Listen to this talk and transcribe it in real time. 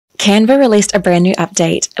Canva released a brand new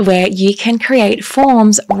update where you can create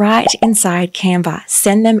forms right inside Canva,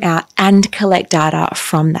 send them out and collect data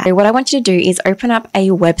from that. So what I want you to do is open up a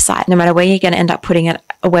website. No matter where you're going to end up putting it,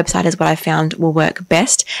 a website is what I found will work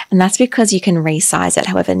best. And that's because you can resize it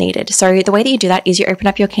however needed. So the way that you do that is you open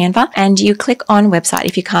up your Canva and you click on website.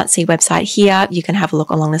 If you can't see website here, you can have a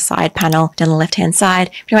look along the side panel down the left-hand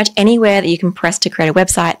side. Pretty much anywhere that you can press to create a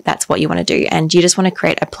website, that's what you want to do. And you just want to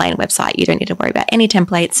create a plain website. You don't need to worry about any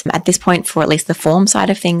templates. At this point, for at least the form side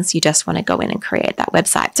of things, you just want to go in and create that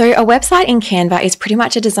website. So a website in Canva is pretty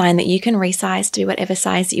much a design that you can resize to whatever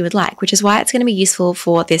size that you would like, which is why it's going to be useful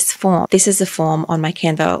for this form. This is a form on my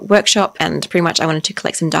Canva workshop, and pretty much I wanted to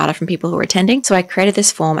collect some data from people who were attending. So I created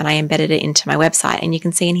this form and I embedded it into my website. And you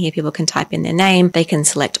can see in here, people can type in their name, they can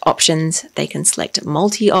select options, they can select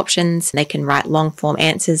multi-options, they can write long form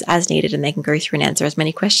answers as needed, and they can go through and answer as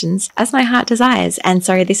many questions as my heart desires. And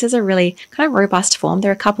so this is a really kind of robust form.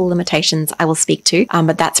 There are a couple limitations I will speak to,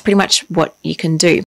 but that's pretty much what you can do.